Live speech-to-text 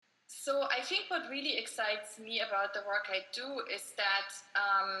So I think what really excites me about the work I do is that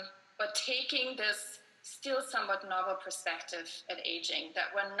we're taking this still somewhat novel perspective at aging, that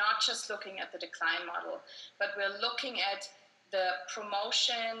we're not just looking at the decline model, but we're looking at the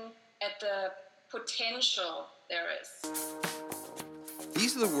promotion, at the potential there is.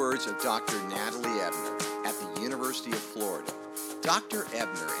 These are the words of Dr. Natalie Ebner at the University of Florida. Dr.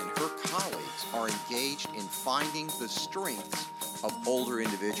 Ebner and her colleagues are engaged in finding the strengths of older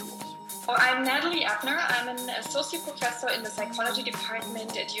individuals. Well, I'm Natalie Ebner. I'm an associate professor in the psychology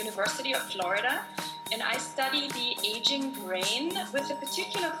department at the University of Florida, and I study the aging brain with a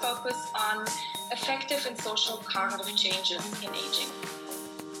particular focus on affective and social cognitive changes in aging.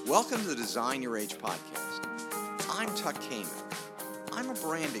 Welcome to the Design Your Age podcast. I'm Tuck Kamen. I'm a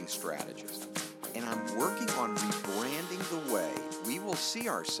branding strategist, and I'm working on rebranding the way we will see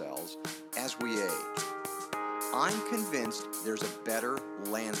ourselves as we age. I'm convinced there's a better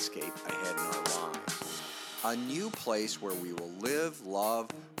landscape ahead in our lives. A new place where we will live, love,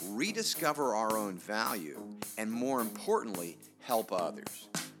 rediscover our own value, and more importantly, help others.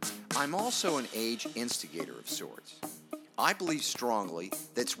 I'm also an age instigator of sorts. I believe strongly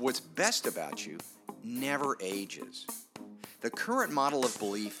that what's best about you never ages. The current model of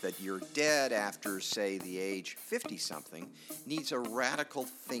belief that you're dead after, say, the age 50-something needs a radical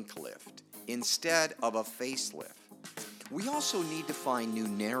think lift instead of a facelift. We also need to find new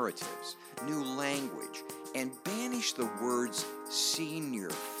narratives, new language, and banish the words senior,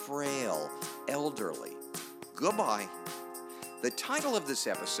 frail, elderly. Goodbye. The title of this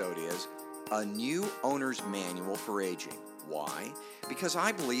episode is A New Owner's Manual for Aging. Why? Because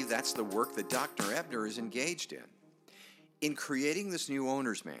I believe that's the work that Dr. Ebner is engaged in. In creating this new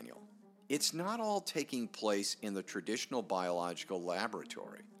owner's manual, it's not all taking place in the traditional biological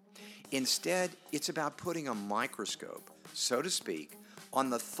laboratory. Instead, it's about putting a microscope, so to speak, on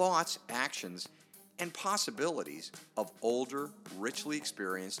the thoughts, actions, and possibilities of older, richly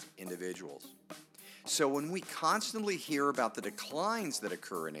experienced individuals. So when we constantly hear about the declines that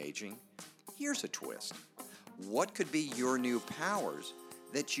occur in aging, here's a twist. What could be your new powers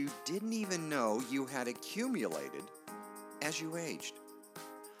that you didn't even know you had accumulated as you aged?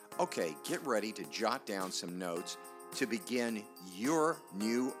 Okay, get ready to jot down some notes to begin your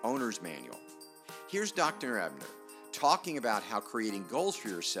new owner's manual. Here's Dr. Ebner talking about how creating goals for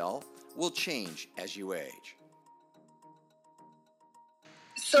yourself will change as you age.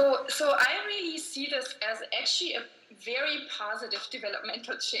 So I really see this as actually a very positive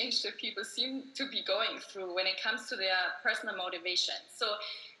developmental change that people seem to be going through when it comes to their personal motivation. So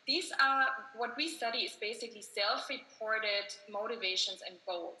these are, what we study is basically self-reported motivations and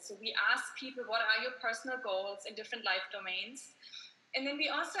goals. So we ask people, what are your personal goals in different life domains? And then we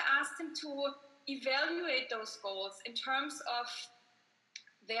also ask them to evaluate those goals in terms of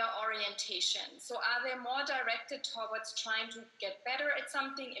their orientation. So are they more directed towards trying to get better at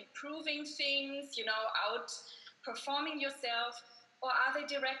something, improving things, outperforming yourself? Or are they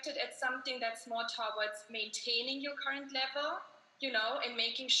directed at something that's more towards maintaining your current level, and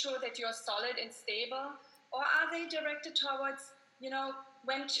making sure that you're solid and stable? Or are they directed towards,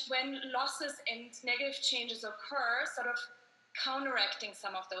 when losses and negative changes occur, sort of counteracting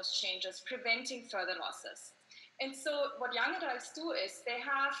some of those changes, preventing further losses? And so what young adults do is they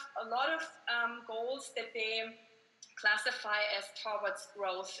have a lot of goals that they classify as towards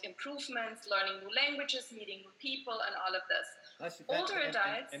growth improvements, learning new languages, meeting new people, and all of this. Older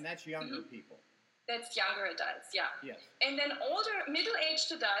adults... And that's younger people. That's younger adults, yeah. Yes. And then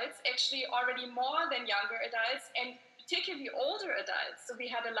middle-aged adults, actually already more than younger adults, and particularly older adults. So we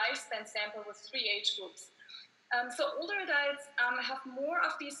had a lifespan sample with 3 age groups. So older adults have more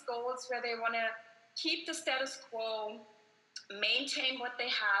of these goals where they want to keep the status quo, maintain what they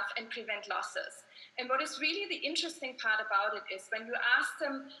have, and prevent losses. And what is really the interesting part about it is when you ask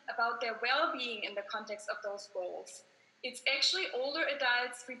them about their well-being in the context of those goals, it's actually older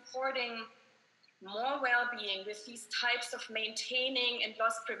adults reporting more well-being with these types of maintaining and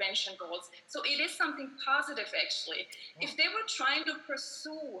loss prevention goals. So it is something positive, actually. If they were trying to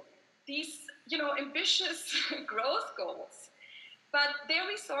pursue these, ambitious growth goals, but their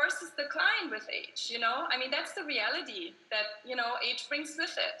resources decline with age, that's the reality that, age brings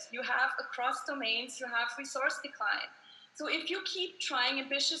with it. You have across domains, you have resource decline. So if you keep trying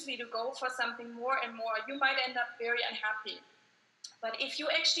ambitiously to go for something more and more, you might end up very unhappy. But if you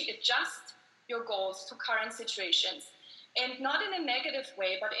actually adjust your goals to current situations, and not in a negative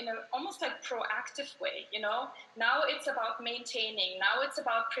way, but in a almost like proactive way, Now it's about maintaining, now it's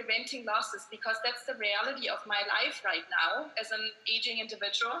about preventing losses, because that's the reality of my life right now as an aging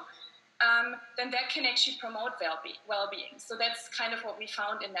individual. then that can actually promote well-being. So that's kind of what we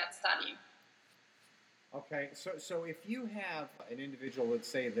found in that study. Okay, so if you have an individual, let's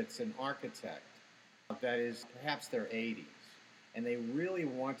say, that's an architect that is perhaps their 80s, and they really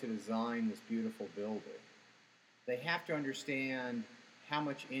want to design this beautiful building, they have to understand how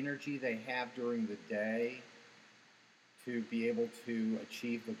much energy they have during the day to be able to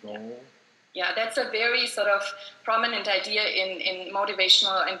achieve the goal. Yeah, that's a very sort of prominent idea in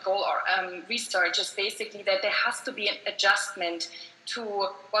motivational and goal research, is basically that there has to be an adjustment to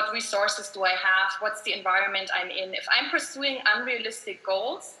what resources do I have, what's the environment I'm in. If I'm pursuing unrealistic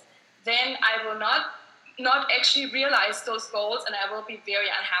goals, then I will not actually realize those goals, and I will be very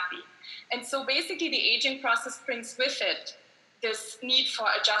unhappy. And so basically the aging process brings with it this need for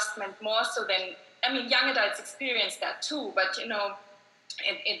adjustment more so than, young adults experience that too, but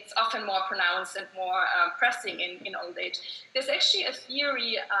it's often more pronounced and more pressing in old age. There's actually a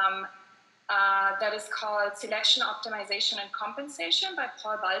theory that is called selection, optimization, and compensation by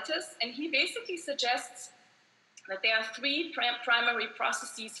Paul Baltes, and he basically suggests that there are three primary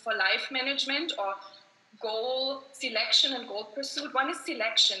processes for life management or goal selection and goal pursuit. One is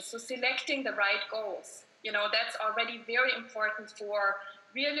selection, so selecting the right goals. That's already very important for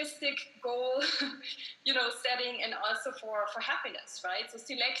realistic goal, setting, and also for happiness, right? So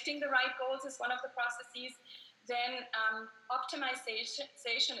selecting the right goals is one of the processes. Then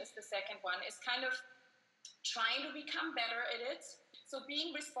optimization is the second one, is kind of trying to become better at it. So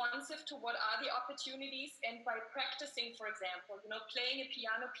being responsive to what are the opportunities, and by practicing, for example, playing a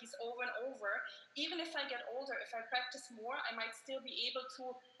piano piece over and over, even if I get older, if I practice more, I might still be able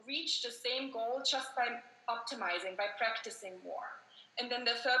to reach the same goal just by optimizing, by practicing more. And then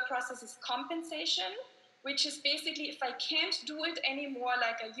the third process is compensation, which is basically if I can't do it anymore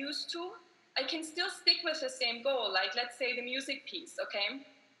like I used to, I can still stick with the same goal. Like, let's say the music piece, okay?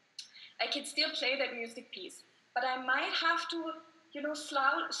 I can still play that music piece, but I might have to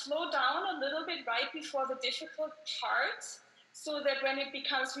slow down a little bit right before the difficult parts, so that when it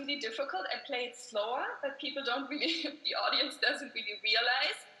becomes really difficult, I play it slower, but the audience doesn't really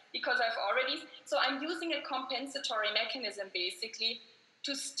realize, because so I'm using a compensatory mechanism basically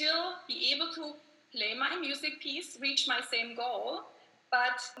to still be able to play my music piece, reach my same goal,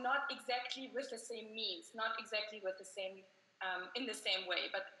 but not exactly with the same means, not exactly with the same, in the same way,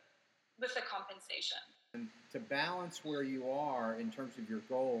 but with the compensation. And to balance where you are in terms of your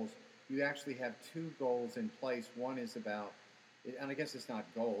goals, you actually have two goals in place. One is about, and I guess it's not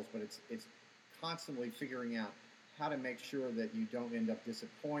goals, but it's constantly figuring out how to make sure that you don't end up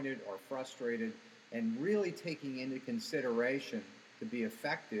disappointed or frustrated, and really taking into consideration to be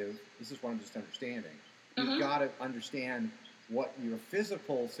effective. This is what I'm just understanding. You've got to understand what your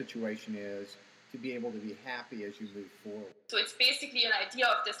physical situation is to be able to be happy as you move forward. So it's basically an idea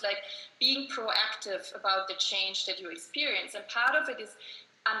of this, like, being proactive about the change that you experience. And part of it is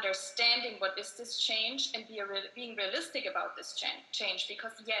understanding what is this change and being realistic about this change.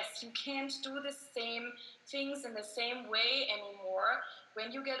 Because yes, you can't do the same things in the same way anymore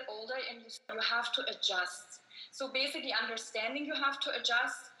when you get older, and you have to adjust. So basically understanding you have to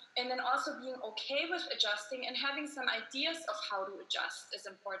adjust, and then also being okay with adjusting and having some ideas of how to adjust is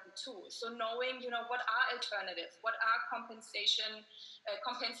important too. So knowing, what are alternatives, what are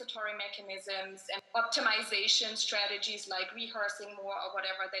compensatory mechanisms and optimization strategies, like rehearsing more or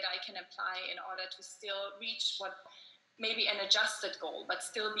whatever, that I can apply in order to still reach what maybe an adjusted goal, but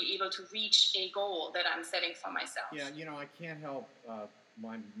still be able to reach a goal that I'm setting for myself. Yeah, I can't help,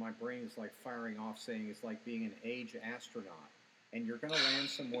 my brain is like firing off, saying it's like being an age astronaut. And you're going to land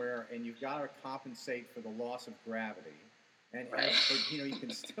somewhere, and you've got to compensate for the loss of gravity. And right. But you can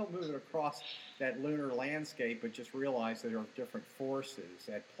still move it across that lunar landscape, but just realize there are different forces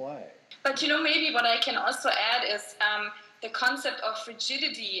at play. But maybe what I can also add is the concept of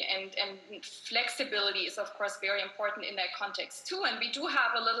rigidity and flexibility is, of course, very important in that context too. And we do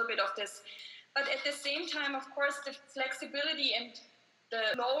have a little bit of this. But at the same time, of course, the flexibility and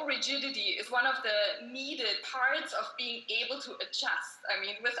the low rigidity is one of the needed parts of being able to adjust.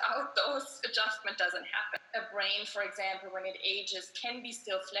 Without those, adjustment doesn't happen. A brain, for example, when it ages, can be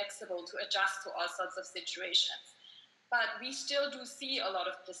still flexible to adjust to all sorts of situations. But we still do see a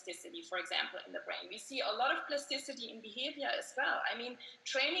lot of plasticity, for example, in the brain. We see a lot of plasticity in behavior as well.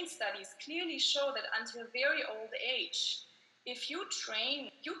 Training studies clearly show that until very old age, if you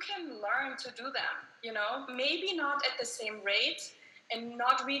train, you can learn to do them, maybe not at the same rate, and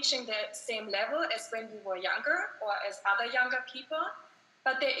not reaching the same level as when you were younger or as other younger people.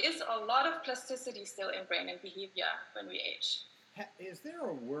 But there is a lot of plasticity still in brain and behavior when we age. Is there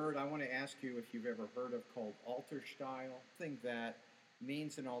a word, I want to ask you if you've ever heard of, called alter style? I think that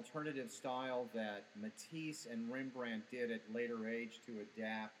means an alternative style that Matisse and Rembrandt did at later age to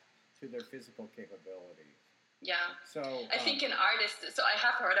adapt to their physical capabilities. Yeah. So I think an artist, so I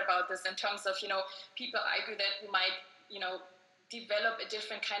have heard about this in terms of, people argue that you might, develop a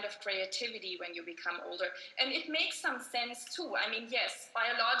different kind of creativity when you become older. And it makes some sense too. I mean, yes,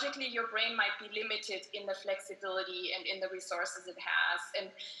 biologically your brain might be limited in the flexibility and in the resources it has.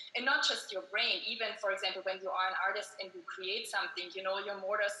 And not just your brain, even for example, when you are an artist and you create something, your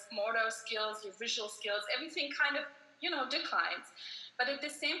motor skills, your visual skills, everything kind of, declines. But at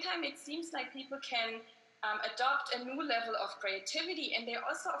the same time, it seems like people can adopt a new level of creativity, and they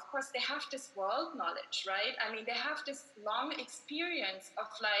also, of course, they have this world knowledge, right? I mean, they have this long experience of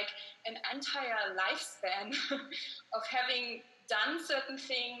like an entire lifespan of having done certain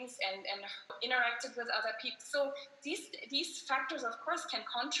things and interacted with other people. So these factors, of course, can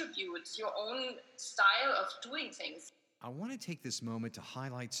contribute your own style of doing things. I want to take this moment to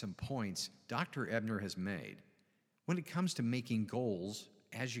highlight some points Dr. Ebner has made when it comes to making goals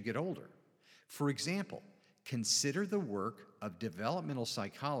as you get older. For example, consider the work of developmental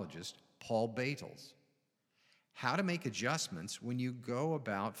psychologist Paul Bartels. How to make adjustments when you go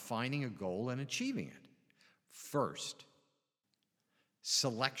about finding a goal and achieving it. First,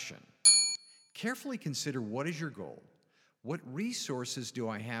 selection. Carefully consider, what is your goal? What resources do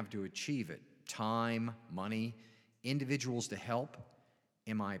I have to achieve it? Time, money, individuals to help?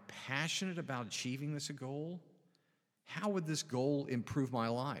 Am I passionate about achieving this goal? How would this goal improve my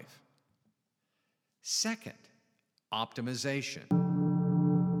life? Second, optimization.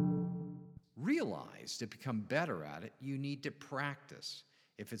 Realize to become better at it, you need to practice.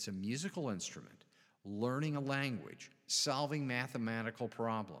 If it's a musical instrument, learning a language, solving mathematical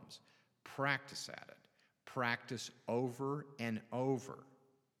problems, practice at it. Practice over and over.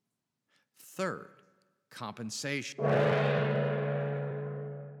 Third, compensation.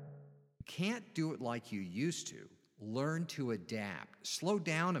 Can't do it like you used to. Learn to adapt. Slow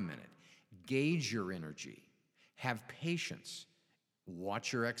down a minute. Gauge your energy. Have patience.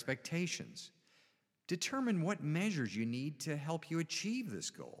 Watch your expectations. Determine what measures you need to help you achieve this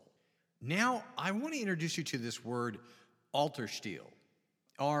goal. Now, I want to introduce you to this word, alterstil,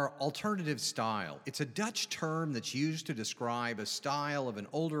 or alternative style. It's a Dutch term that's used to describe a style of an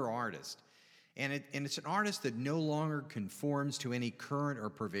older artist, and it's an artist that no longer conforms to any current or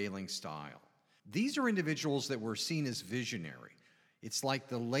prevailing style. These are individuals that were seen as visionary. It's like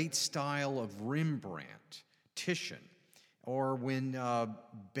the late style of Rembrandt, Titian, or when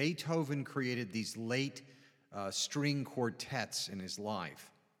Beethoven created these late string quartets in his life.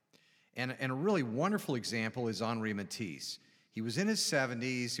 And a really wonderful example is Henri Matisse. He was in his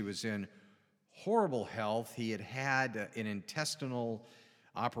 70s. He was in horrible health. He had an intestinal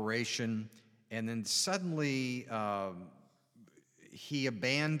operation, and then suddenly he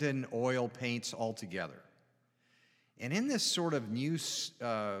abandoned oil paints altogether. And in this sort of new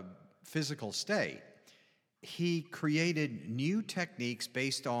physical state, he created new techniques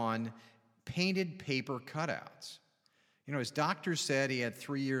based on painted paper cutouts. His doctor said he had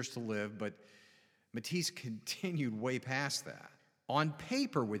 3 years to live, but Matisse continued way past that. On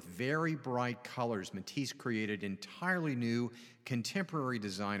paper, with very bright colors, Matisse created entirely new contemporary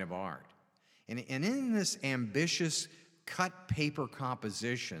design of art. And in this ambitious cut paper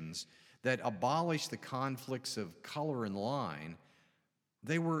compositions that abolished the conflicts of color and line,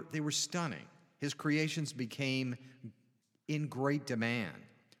 they were stunning. His creations became in great demand.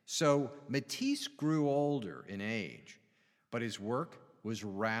 So Matisse grew older in age, but his work was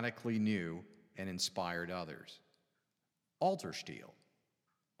radically new and inspired others. Alterstil,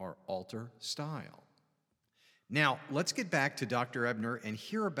 or alter style. Now, let's get back to Dr. Ebner and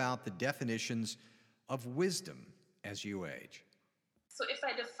hear about the definitions of wisdom as you age. So if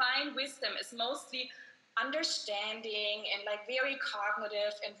I define wisdom as mostly understanding and like very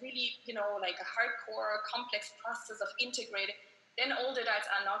cognitive and really, like a hardcore complex process of integrating, then old adults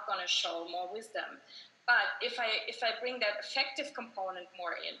are not going to show more wisdom. But if I bring that affective component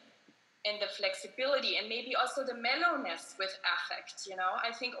more in, and the flexibility and maybe also the mellowness with affect,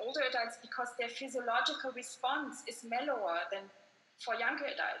 I think older adults, because their physiological response is mellower than for younger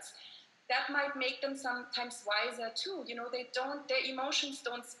adults, that might make them sometimes wiser too. Their emotions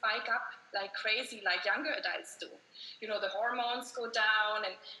don't spike up like crazy like younger adults do. The hormones go down,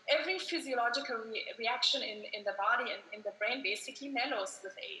 and every physiological reaction in the body and in the brain basically mellows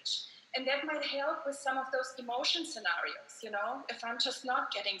with age. And that might help with some of those emotion scenarios, if I'm just not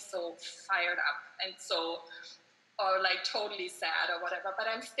getting so fired up and or like totally sad or whatever, but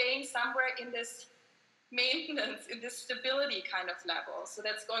I'm staying somewhere in this maintenance, in this stability kind of level. So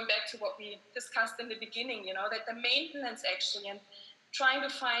that's going back to what we discussed in the beginning, that the maintenance actually and trying to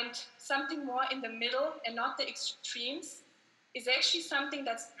find something more in the middle and not the extremes is actually something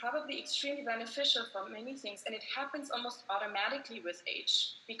that's probably extremely beneficial for many things. And it happens almost automatically with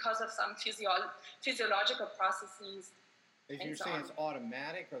age because of some physiological processes. If you're saying it's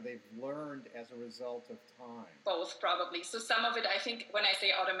automatic, or they've learned as a result of time? Both, probably. So some of it, I think, when I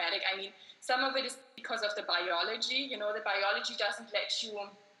say automatic, I mean some of it is because of the biology. The biology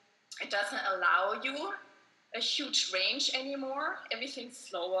it doesn't allow you a huge range anymore. Everything's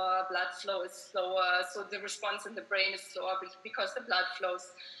slower, blood flow is slower, so the response in the brain is slower because the blood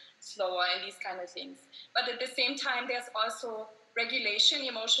flows slower and these kind of things. But at the same time, there's also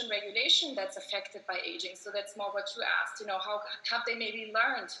emotion regulation that's affected by aging. So that's more what you asked, how have they maybe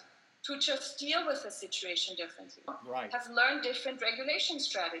learned to just deal with the situation differently? Right. Have learned different regulation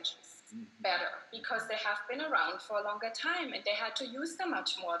strategies better because they have been around for a longer time and they had to use them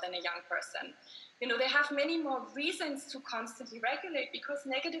much more than a young person. They have many more reasons to constantly regulate because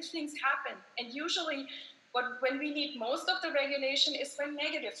negative things happen. And usually when we need most of the regulation is when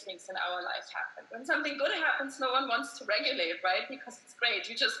negative things in our life happen. When something good happens, no one wants to regulate, right? Because it's great.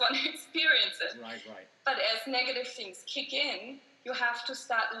 You just want to experience it. Right. But as negative things kick in, you have to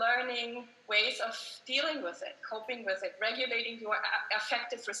start learning ways of dealing with it, coping with it, regulating your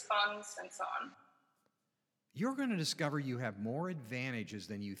affective response, and so on. You're going to discover you have more advantages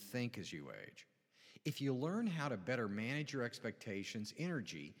than you think as you age. If you learn how to better manage your expectations,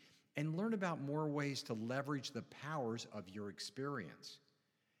 energy, and learn about more ways to leverage the powers of your experience,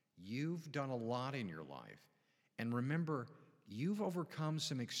 you've done a lot in your life. And remember, you've overcome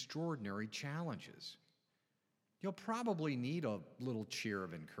some extraordinary challenges. You'll probably need a little cheer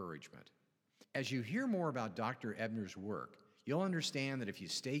of encouragement. As you hear more about Dr. Ebner's work, you'll understand that if you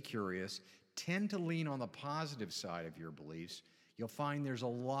stay curious, tend to lean on the positive side of your beliefs, you'll find there's a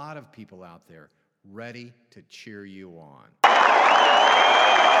lot of people out there ready to cheer you on.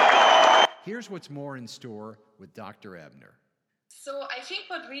 Here's what's more in store with Dr. Ebner. So I think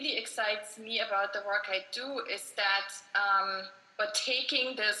what really excites me about the work I do is that but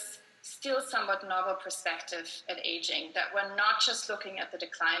taking this still somewhat novel perspective at aging, that we're not just looking at the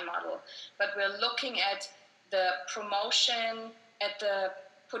decline model, but we're looking at the promotion, at the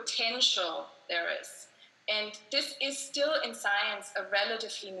potential there is. And this is still in science a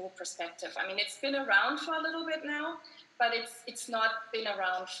relatively new perspective. I mean, it's been around for a little bit now, but it's not been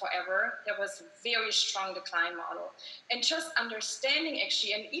around forever. There was a very strong decline model. And just understanding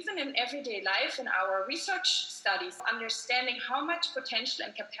actually, and even in everyday life in our research studies, understanding how much potential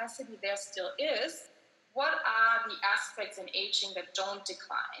and capacity there still is, what are the aspects in aging that don't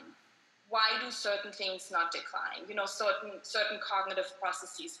decline? Why do certain things not decline? Certain cognitive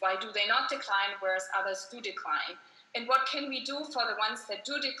processes, why do they not decline, whereas others do decline? And what can we do for the ones that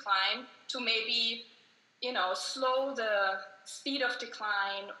do decline to maybe, slow the speed of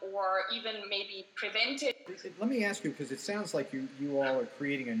decline or even maybe prevent it? Let me ask you, because it sounds like you all are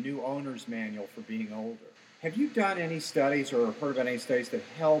creating a new owner's manual for being older. Have you done any studies or heard about any studies that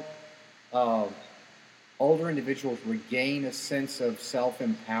help older individuals regain a sense of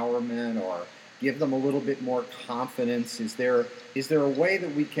self-empowerment or give them a little bit more confidence? Is there a way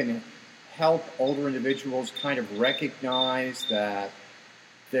that we can help older individuals kind of recognize that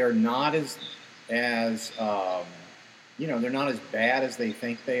they're not as they're not as bad as they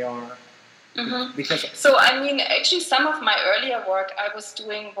think they are? Mm-hmm. So, actually, some of my earlier work, I was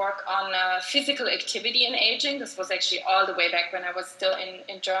doing work on physical activity in aging. This was actually all the way back when I was still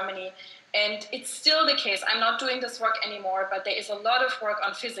in Germany. And it's still the case. I'm not doing this work anymore, but there is a lot of work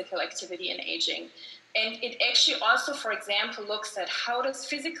on physical activity in aging. And it actually also, for example, looks at how does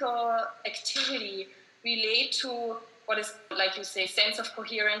physical activity relate to what is, like you say, sense of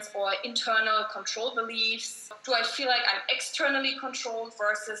coherence or internal control beliefs. Do I feel like I'm externally controlled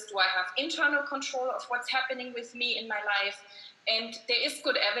versus do I have internal control of what's happening with me in my life? And there is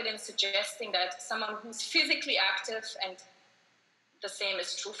good evidence suggesting that someone who's physically active, and the same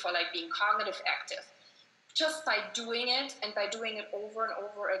is true for being cognitive active, just by doing it and by doing it over and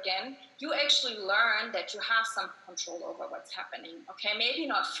over again, you actually learn that you have some control over what's happening. Okay, maybe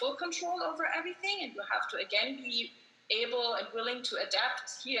not full control over everything, and you have to again be able and willing to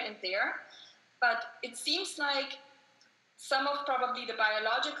adapt here and there. But it seems like some of probably the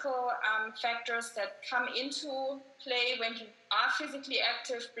biological factors that come into play when you are physically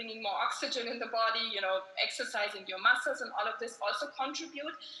active, bringing more oxygen in the body, exercising your muscles and all of this also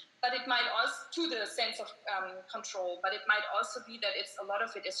contribute. But it might also, to the sense of control, but it might also be that a lot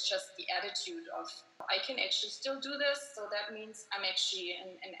of it is just the attitude of, I can actually still do this, so that means I'm actually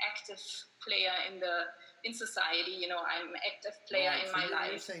an active player in society, I'm an active player in my life.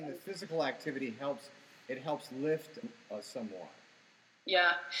 You're saying the physical activity helps lift somewhat.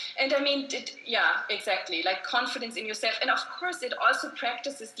 Yeah. And I mean, exactly. Like confidence in yourself. And of course, it also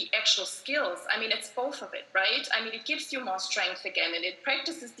practices the actual skills. I mean, it's both of it, right? I mean, it gives you more strength again, and it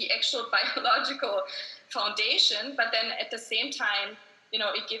practices the actual biological foundation. But then at the same time,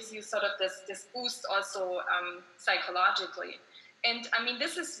 it gives you sort of this boost also psychologically. And I mean,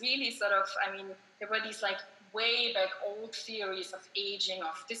 this is really sort of, there were these like way back old theories of aging,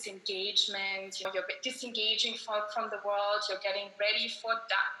 of disengagement. You're disengaging from the world. You're getting ready for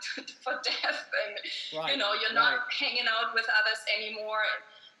death, and right, you're not hanging out with others anymore.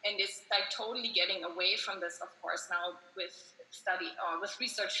 And it's like totally getting away from this, of course, now with with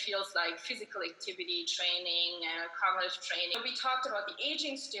research fields like physical activity training, cognitive training. We talked about the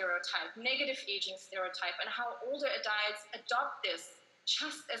aging stereotype, negative aging stereotype, and how older adults adopt this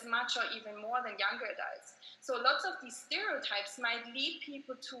just as much or even more than younger adults. So lots of these stereotypes might lead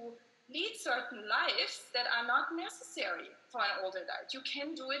people to lead certain lives that are not necessary for an older adult. You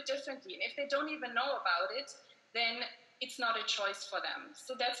can do it differently. And if they don't even know about it, then it's not a choice for them.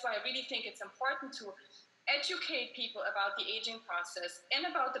 So that's why I really think it's important to educate people about the aging process and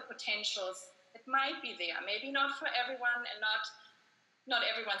about the potentials that might be there. Maybe not for everyone and not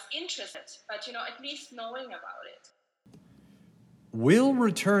everyone's interested, but at least knowing about it. We'll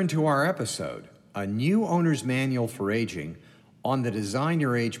return to our episode, A New Owner's Manual for Aging, on the Design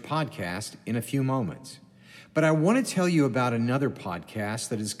Your Age podcast in a few moments. But I want to tell you about another podcast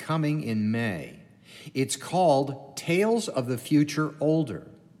that is coming in May. It's called Tales of the Future Older.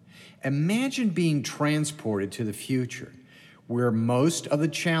 Imagine being transported to the future, where most of the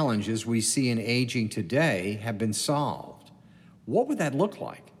challenges we see in aging today have been solved. What would that look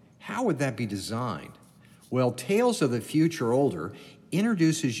like? How would that be designed? Well, Tales of the Future Older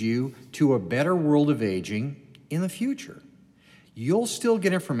introduces you to a better world of aging in the future. You'll still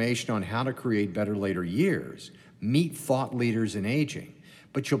get information on how to create better later years, meet thought leaders in aging,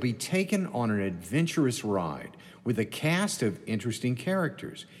 but you'll be taken on an adventurous ride with a cast of interesting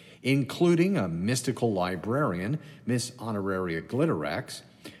characters, including a mystical librarian, Miss Honoraria Glitterex,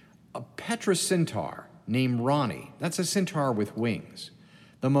 a Petra centaur named Ronnie, that's a centaur with wings,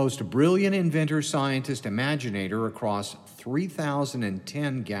 the most brilliant inventor, scientist, imaginator across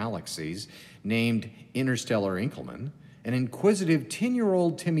 3,010 galaxies named Interstellar Inkleman, an inquisitive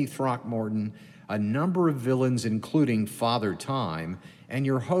 10-year-old Timmy Throckmorton, a number of villains including Father Time, and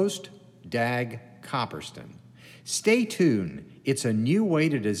your host, Dag Copperston. Stay tuned. It's a new way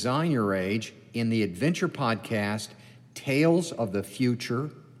to design your age in the adventure podcast, Tales of the Future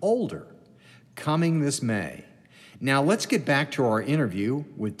Older, coming this May. Now let's get back to our interview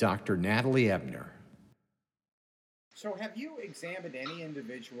with Dr. Natalie Ebner. So have you examined any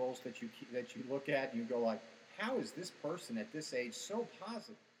individuals that you look at and you go like, how is this person at this age so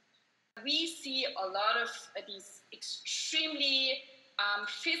positive? We see a lot of these extremely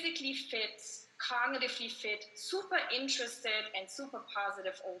physically fit, cognitively fit, super interested and super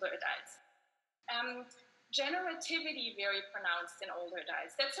positive older adults. Generativity very pronounced in older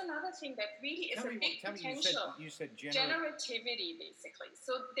adults. That's another thing that really is a big potential. You said generativity, basically.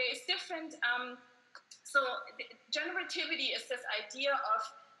 So there is different. Generativity is this idea of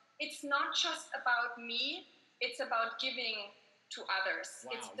it's not just about me. It's about giving to others.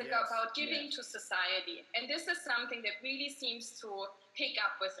 Wow, it's about giving to society. And this is something that really seems to pick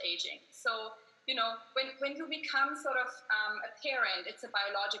up with aging. So, when you become sort of a parent, it's a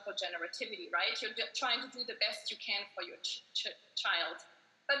biological generativity, right? You're trying to do the best you can for your child.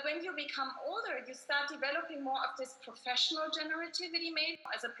 But when you become older, you start developing more of this professional generativity. Maybe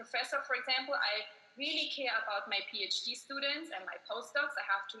as a professor, for example, I really care about my PhD students and my postdocs. I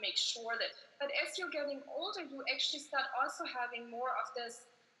have to make sure that, but as you're getting older, you actually start also having more of this,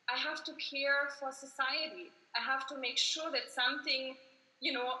 I have to care for society. I have to make sure that something,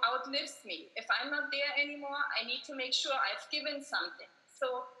 outlives me. If I'm not there anymore, I need to make sure I've given something.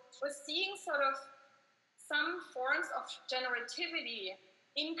 So we're seeing sort of some forms of generativity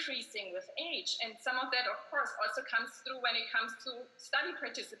increasing with age. And some of that, of course, also comes through when it comes to study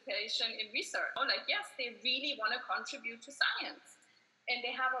participation in research. Yes, they really want to contribute to science. And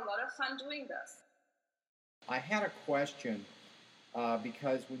they have a lot of fun doing this. I had a question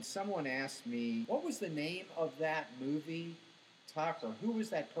because when someone asked me, what was the name of that movie, Tucker? Who was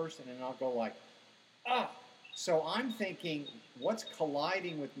that person? And I'll go like, So I'm thinking what's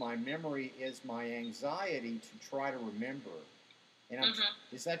colliding with my memory is my anxiety to try to remember. And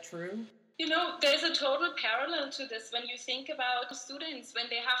is that true? There's a total parallel to this when you think about students. When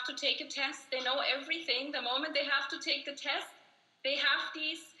they have to take a test, they know everything. The moment they have to take the test, they have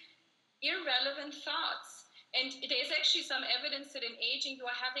these irrelevant thoughts. And there's actually some evidence that in aging you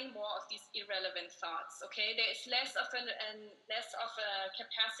are having more of these irrelevant thoughts. Okay, there is less of a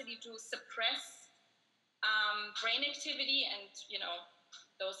capacity to suppress brain activity, and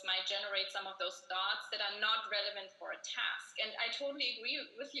those might generate some of those thoughts that are not relevant for a task. And I totally agree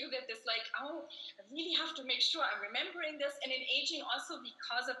with you that this I really have to make sure I'm remembering this. And in aging, also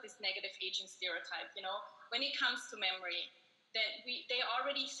because of this negative aging stereotype, when it comes to memory, that they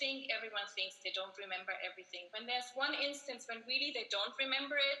already think, everyone thinks they don't remember everything. When there's one instance when really they don't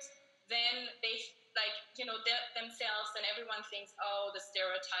remember it, then they themselves, and everyone thinks, oh, the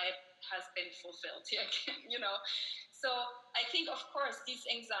stereotype has been fulfilled here again, So I think, of course, these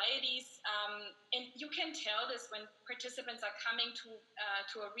anxieties, and you can tell this when participants are coming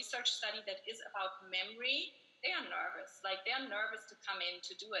to a research study that is about memory, they are nervous. They are nervous to come in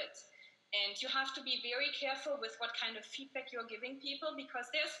to do it. And you have to be very careful with what kind of feedback you're giving people,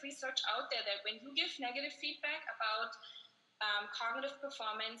 because there's research out there that when you give negative feedback about cognitive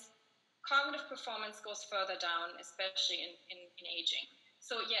performance goes further down, especially in aging.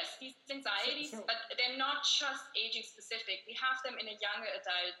 So yes, these anxieties, but they're not just aging specific. We have them in a younger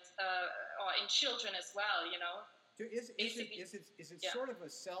adult or in children as well, Is it sort of a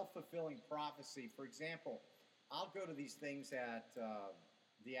self-fulfilling prophecy? For example, I'll go to these things at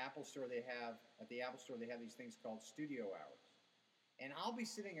the Apple Store. They have these things called studio hours, and I'll be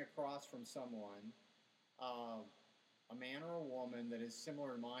sitting across from someone, a man or a woman that is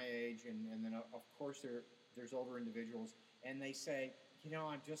similar to my age, and then of course there's older individuals, and they say,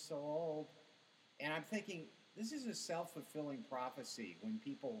 I'm just so old. And I'm thinking, this is a self-fulfilling prophecy when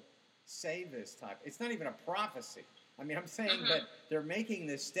people say this type. It's not even a prophecy. I mean, I'm saying that they're making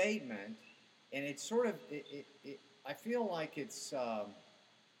this statement, and it's sort of, I feel like it's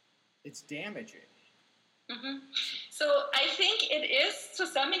damaging. So I think it is, to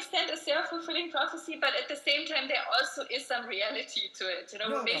some extent, a self-fulfilling prophecy, but at the same time, there also is some reality to it.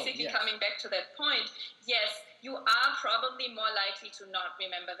 Coming back to that point, yes, you are probably more likely to not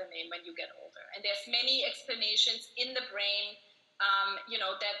remember the name when you get older. And there's many explanations in the brain,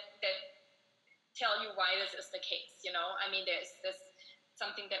 that tell you why this is the case. There's this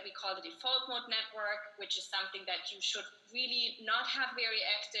something that we call the default mode network, which is something that you should really not have very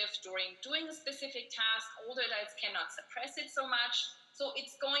active during doing a specific task. Older adults cannot suppress it so much, so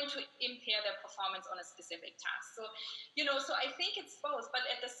it's going to impair their performance on a specific task. So, so I think it's both, but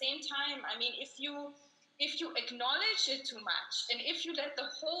at the same time, if you acknowledge it too much, and if you let the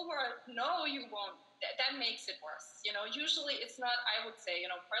whole world know you won't, that makes it worse. Usually it's not, I would say,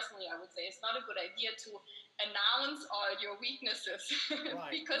 personally, I would say it's not a good idea to announce all your weaknesses,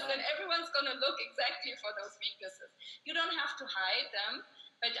 because then everyone's going to look exactly for those weaknesses. You don't have to hide them,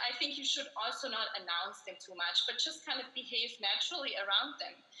 but I think you should also not announce them too much, but just kind of behave naturally around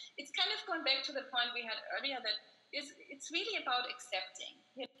them. It's kind of going back to the point we had earlier, that it's really about accepting.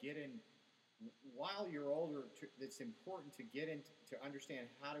 While you're older, it's important to get into to understand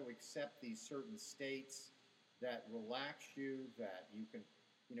how to accept these certain states that relax you, that you can,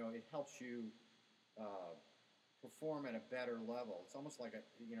 it helps you perform at a better level. It's almost like if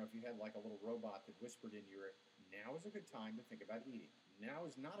you had like a little robot that whispered in your ear, now is a good time to think about eating. Now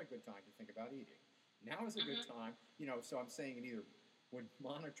is not a good time to think about eating. Now is a good time, so I'm saying it either would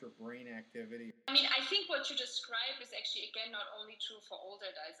monitor brain activity. I think what you described is actually, again, not only true for older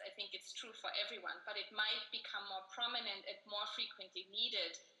adults. I think it's true for everyone, but it might become more prominent and more frequently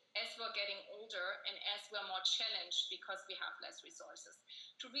needed as we're getting older and as we're more challenged because we have less resources.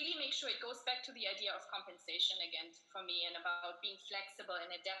 To really make sure, it goes back to the idea of compensation again for me, and about being flexible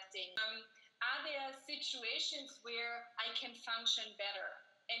and adapting. Are there situations where I can function better?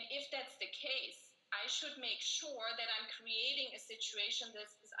 And if that's the case, I should make sure that I'm creating a situation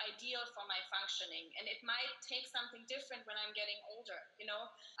that is ideal for my functioning. And it might take something different when I'm getting older.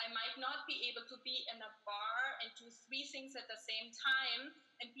 I might not be able to be in a bar and do 3 things at the same time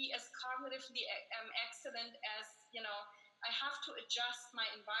and be as cognitively excellent as, I have to adjust my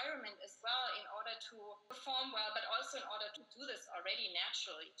environment as well in order to perform well, but also in order to do this already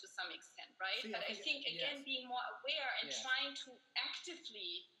naturally to some extent, right? But I think, again, being more aware and trying to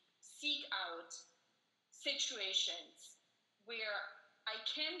actively seek out situations where I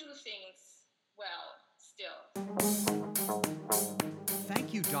can do things well still.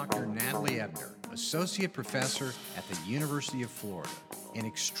 Thank you, Dr. Natalie Ebner, Associate Professor at the University of Florida, an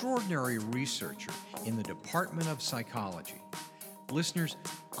extraordinary researcher in the Department of Psychology. Listeners,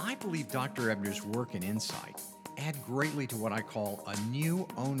 I believe Dr. Ebner's work and insight add greatly to what I call a new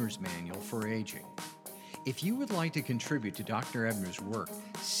owner's manual for aging. If you would like to contribute to Dr. Ebner's work,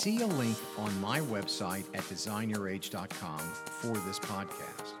 see a link on my website at designyourage.com for this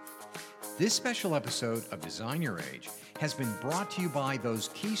podcast. This special episode of Design Your Age has been brought to you by those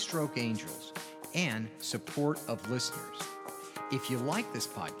Keystroke Angels and support of listeners. If you like this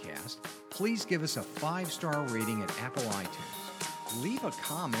podcast, please give us a 5-star rating at Apple iTunes. Leave a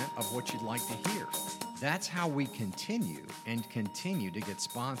comment of what you'd like to hear. That's how we continue to get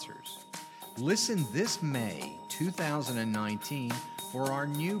sponsors. Listen this May 2019 for our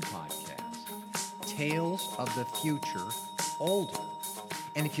new podcast, Tales of the Future Older.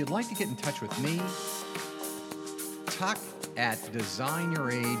 And if you'd like to get in touch with me, Tuck at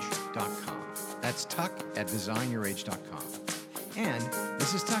designyourage.com. That's Tuck at designyourage.com. And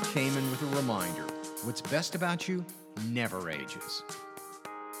this is Tuck Kamen with a reminder, what's best about you never ages.